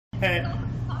Hey,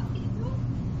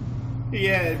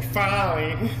 yeah,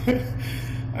 finally.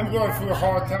 I'm going through a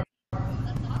hard time.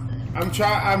 I'm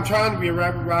trying to be a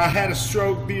rapper, but I had a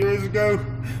stroke 3 years ago.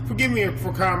 Forgive me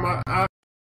for crying.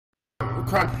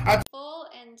 Full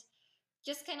and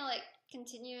just kind of like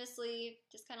continuously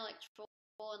just kind of like troll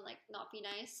and like not be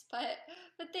nice, but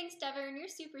thanks, Devin, you're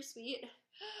super sweet.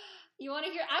 I want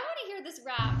to hear this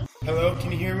rap. Hello,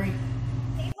 can you hear me?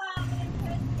 Hey,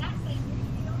 WildManChris, yes, I hear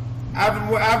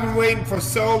you. I've been waiting for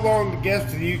so long to get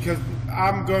to you because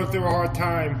I'm going through a hard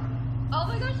time. Oh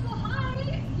my gosh, well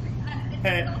hi.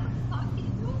 Hey.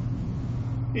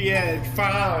 Yeah,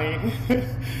 finally.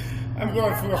 I'm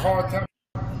going through a hard time.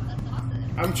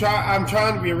 I'm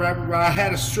trying to be a rapper, but I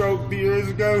had a stroke 3 years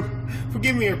ago.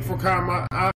 Forgive me for crying.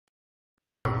 I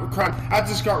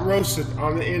just got roasted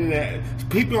on the internet.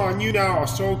 People on YouNow are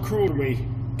so cruel to me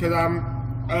because I'm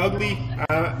ugly.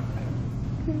 I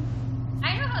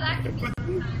know how that can be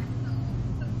sometimes,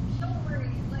 so don't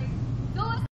worry. Like,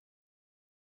 don't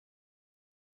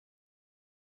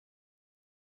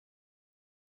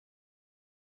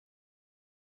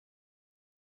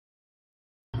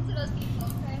listen to those people,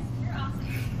 Chris. You're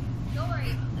awesome. Don't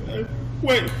worry.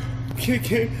 Wait,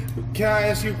 can I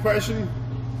ask you a question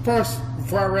first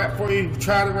before I rap for you?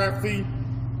 Try to rap for you.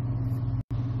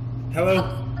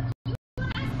 Hello?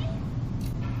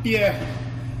 Yeah.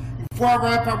 Before I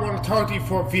rap, I want to talk to you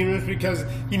for a few minutes because,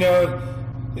 you know,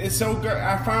 it's so good.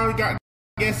 I finally got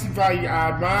guessed by you.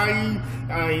 I admire you.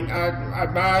 I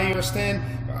admire you, understand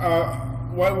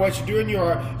what you're doing.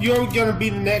 You're gonna be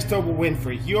the next Oprah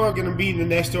Winfrey. You're gonna be the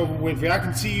next Oprah Winfrey. I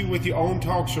can see you with your own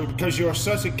talk show because you're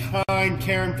such a kind,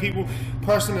 caring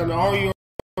person, and all your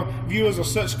viewers are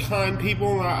such kind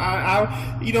people.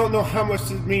 You don't know how much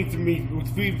this means to me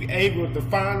to be able to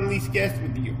finally guest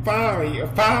with you. I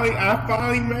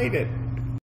finally made it.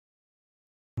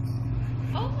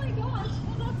 Oh my gosh,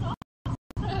 well that's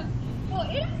awesome. Well,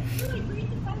 it is really great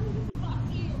to finally get to talk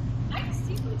to you. I'm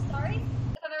super sorry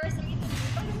if I've ever said anything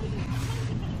rude, by the way,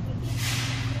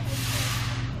 because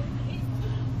sometimes it kind of gets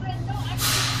but no, I'm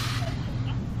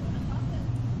that's awesome.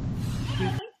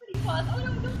 Yeah, thanks for the applause. Oh no,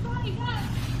 don't cry, yeah.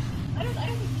 I don't think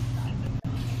he's crying.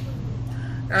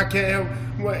 I can't.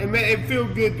 Well, it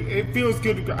feels good. It feels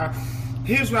good to go.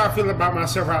 Here's what I feel about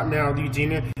myself right now,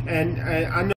 Eugenia, and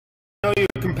I know you're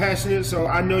compassionate, so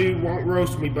I know you won't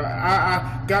roast me, but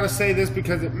I gotta say this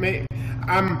because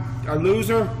I'm a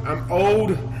loser, I'm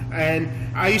old, and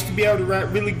I used to be able to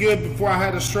rap really good before I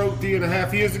had a stroke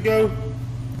 3.5 years ago.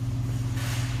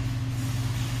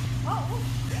 Oh,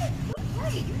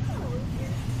 great, you're not a loser.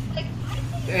 Like, I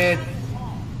think And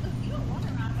you don't want to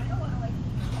rap, I don't want to like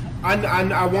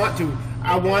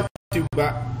I want to,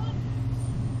 but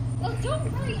well,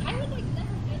 don't worry. I would like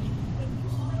never judge you.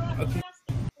 okay.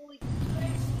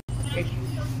 Okay.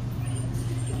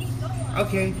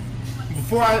 Okay.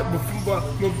 Before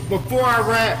I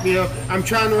rap, you know, I'm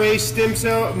trying to raise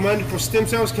money for stem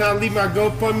cells. Can I leave my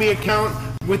GoFundMe account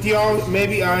with y'all?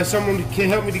 Maybe someone can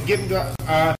help me to get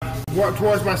work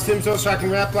towards my stem cells so I can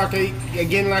rap like I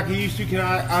used to. Can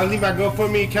I leave my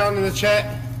GoFundMe account in the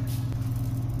chat?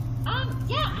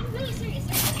 Yeah, I'm really serious.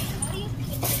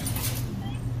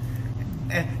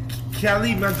 Can I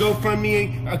leave my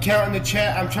GoFundMe account in the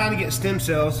chat? I'm trying to get stem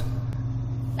cells.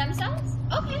 Stem cells?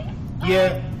 Okay.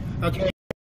 Yeah. Okay.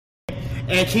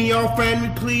 And can y'all fan me,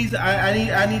 please?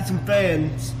 I need some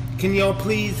fans. Can y'all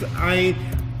please?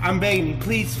 I'm begging you,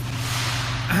 please.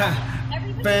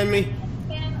 Fan me.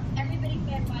 Everybody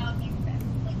fan WildManChris. Like,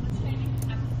 let's try to make this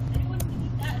happen. Anyone can do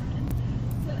that.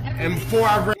 So And before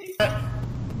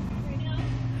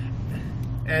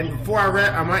I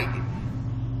rap, I might.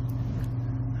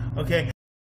 Okay.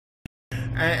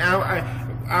 And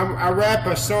I rap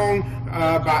a song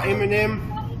by Eminem.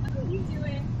 What are you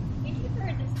doing? Thank you for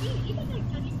this beat. Even like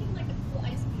Johnny seemed like a cool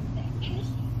ice cream thing. And the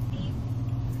sheep.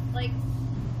 Like,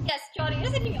 yes, Johnny,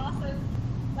 isn't he awesome?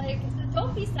 Like, so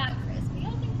don't be sad, Chris. We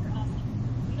all think you're awesome.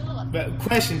 We all love you. But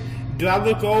question: do I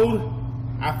look old?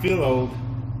 I feel old.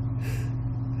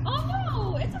 Oh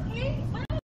no, it's okay.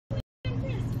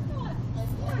 WildManChris, come on.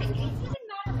 Sorry, it doesn't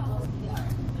matter how old you are.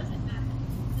 It doesn't matter.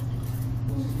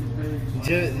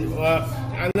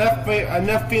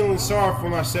 Enough feeling sorry for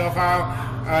myself.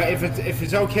 If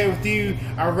it's okay with you,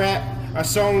 I'll rap a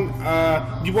song.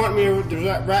 You want me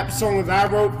to rap a song that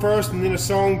I wrote first, and then a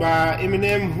song by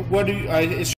Eminem?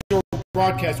 It's your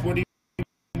broadcast. What do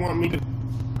you want me to?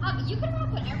 You can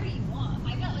rap whatever you want.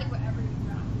 I got like whatever you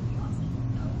rap would be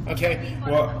awesome. So Okay.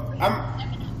 Well,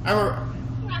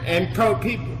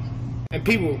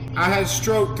 people. I had a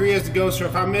stroke 3 years ago, so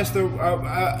if I mess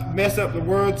up the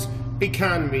words, be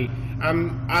kind to me.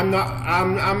 I'm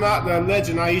not the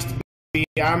legend I used to be.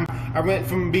 I went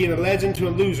from being a legend to a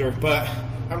loser, but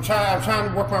I'm trying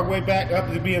to work my way back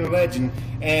up to being a legend,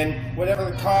 and whatever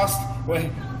the cost.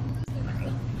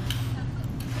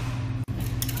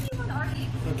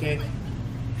 Okay. Like,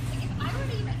 if I were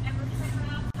to even ever turn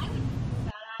around, I would be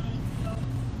bad at it. So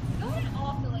don't at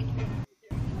all feel like you're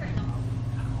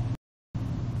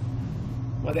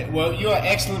not. Well, you're an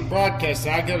excellent broadcaster.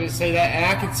 I gotta say that, and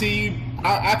I can see you.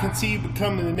 I can see you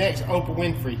becoming the next Oprah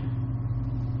Winfrey.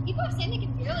 People are saying they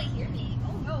can barely hear me.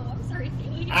 Oh no, I'm sorry.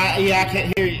 Yeah, I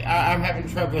can't hear you. I'm having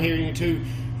trouble hearing you too.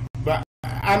 But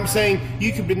I'm saying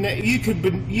you could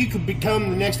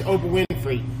become the next Oprah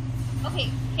Winfrey.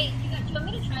 Okay, hey, do you want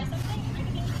me to try something? I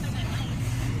can maybe try my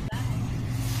mic.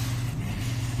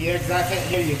 Yeah, because I can't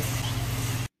hear you.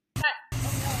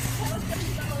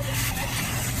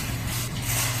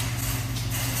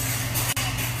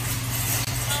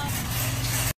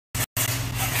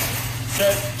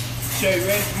 So you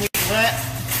ready for me to rap?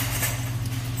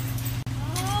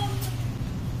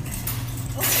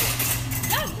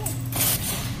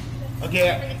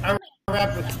 Okay, I'm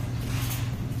rapping.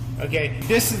 Okay,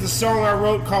 this is the song I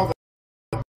wrote called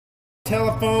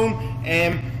Telephone,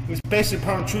 and it's based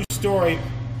upon a true story.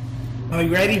 Are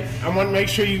you ready? I want to make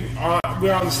sure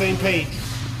we're on the same page.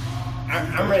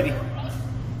 I'm ready.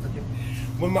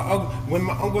 When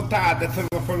my uncle died, the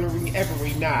telephone ring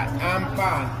every night. I'm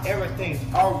fine, everything's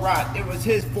alright. It was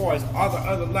his voice, all the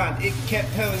other line. It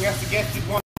kept telling us to get you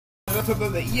one.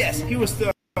 Yes, he was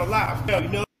still alive. You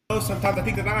know, sometimes I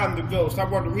think that I'm the ghost. I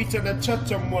want to reach out and touch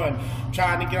someone.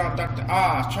 Trying to get on Dr.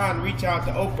 Oz, trying to reach out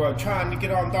to Oprah, trying to get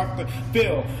on Dr.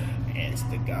 Phil. It's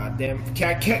the goddamn.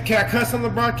 Can I cuss on the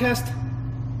broadcast?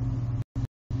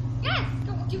 Yes,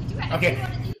 do it. Okay.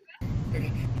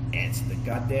 Answer the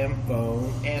goddamn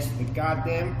phone. Answer the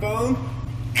goddamn phone.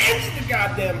 Answer the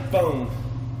goddamn phone.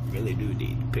 Really do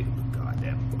need to pick up the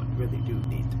goddamn phone. Really do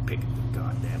need to pick up the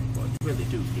goddamn phone. Really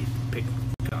do need to pick up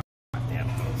the goddamn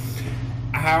phone.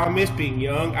 How I miss being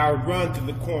young. I would run through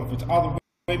the cornfields all the way.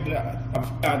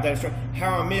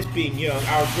 How I miss being young.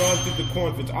 I would run through the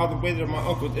cornfields all the way to my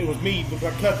uncles. It was me with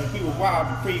my cousins. We were wild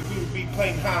and free. We would be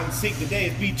playing hide and seek. The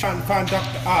days be trying to find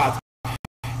Dr. Oz.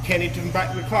 Can he turn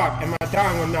back the clock? Am I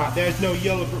dying or not? There's no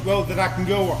yellow road that I can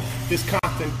go on. This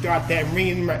constant goddamn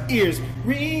ringing in my ears.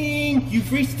 Ring!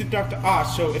 You've reached the Dr.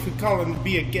 Oz show. If you're calling to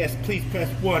be a guest, please press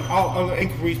 1. All other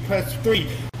inquiries, press 3.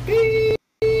 Beep!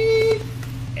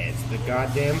 Answer the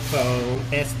goddamn phone.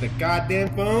 Answer the goddamn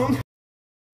phone.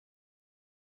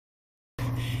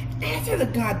 Answer the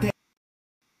goddamn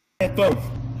phone.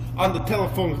 On the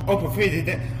telephone with Oprah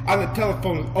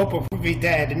Winfrey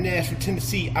Dad in Nashville,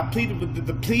 Tennessee. I pleaded with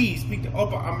the please speak to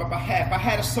Oprah on my behalf. I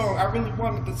had a song I really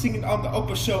wanted to sing it on the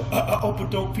Oprah show. Oprah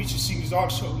don't feature singers on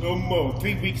the show no more.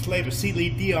 3 weeks later, Celie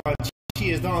Dion, she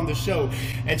is on the show,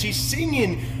 and she's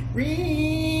singing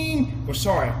ring. Well,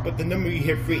 sorry, but the number you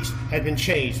have reached has been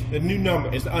changed. The new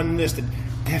number is unlisted.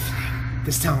 Definitely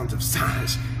the sounds of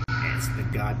silence. Answer the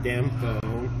goddamn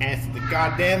phone. Answer the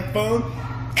goddamn phone.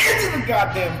 Answer the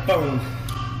goddamn phone.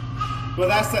 Well,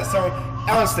 that's that song.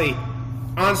 Honestly,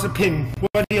 honest opinion.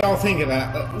 What do y'all think of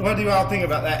that? What do y'all think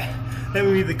about that? Let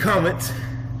me read the comments.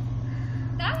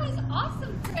 That was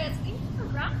awesome, Chris. Thank you for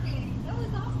rapping. That was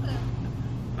awesome.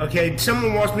 Okay,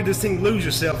 someone wants me to sing "Lose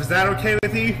Yourself." Is that okay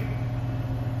with you?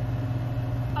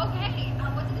 Okay.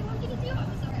 What do they want you to do?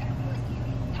 I'm sorry.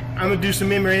 I'm gonna do some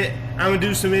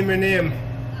Eminem.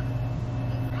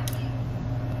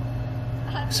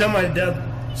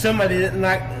 Somebody didn't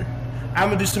like. I'm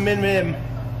gonna do some Eminem.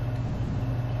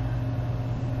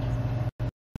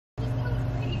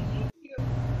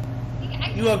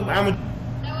 You're welcome.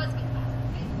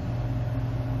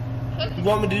 You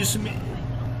want me to do some?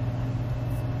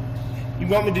 You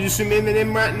want me to do some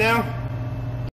Eminem right now?